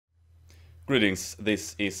Greetings,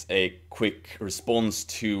 this is a quick response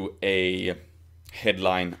to a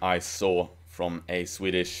headline I saw from a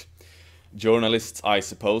Swedish journalist, I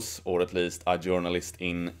suppose, or at least a journalist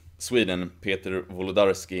in Sweden, Peter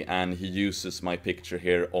Wolodarski, and he uses my picture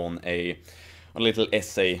here on a little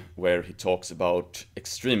essay where he talks about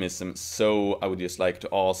extremism. So I would just like to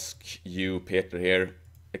ask you, Peter, here,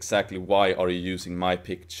 exactly why are you using my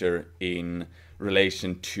picture in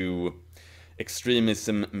relation to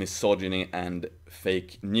extremism, misogyny, and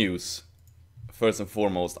fake news? First and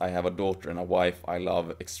foremost, I have a daughter and a wife I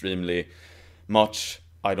love extremely much.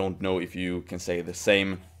 I don't know if you can say the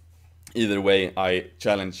same. Either way, I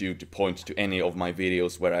challenge you to point to any of my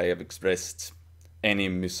videos where I have expressed any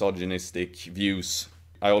misogynistic views.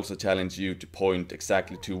 I also challenge you to point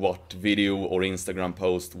exactly to what video or Instagram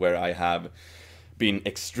post where I have been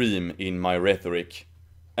extreme in my rhetoric.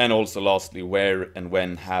 And also lastly, where and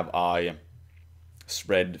when have I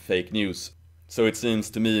spread fake news? So it seems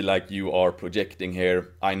to me like you are projecting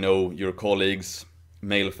here. I know your colleagues,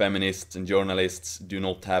 male feminists and journalists, do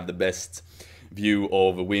not have the best view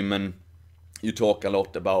of women. You talk a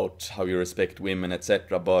lot about how you respect women,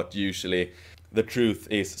 etc., but usually the truth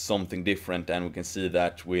is something different, and we can see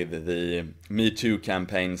that with the Me Too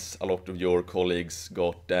campaigns. A lot of your colleagues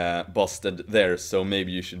got busted there, so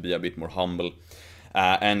maybe you should be a bit more humble.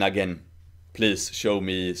 And again, please show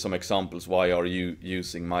me some examples. Why are you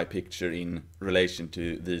using my picture in relation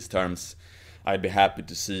to these terms? I'd be happy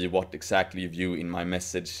to see what exactly you view in my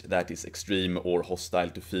message that is extreme or hostile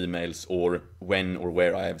to females, or when or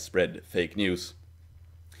where I have spread fake news.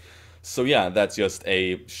 So yeah, that's just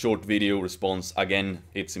a short video response. Again,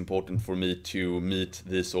 it's important for me to meet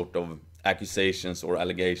these sort of accusations or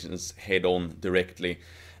allegations head on directly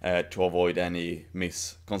to avoid any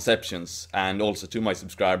misconceptions. And also to my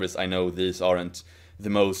subscribers, I know these aren't the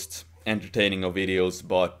most entertaining of videos,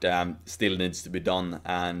 but still needs to be done,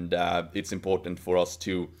 and it's important for us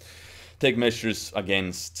to take measures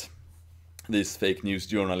against these fake news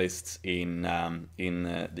journalists in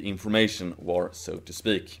the information war, so to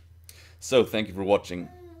speak. So thank you for watching.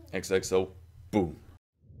 XOXO, boom.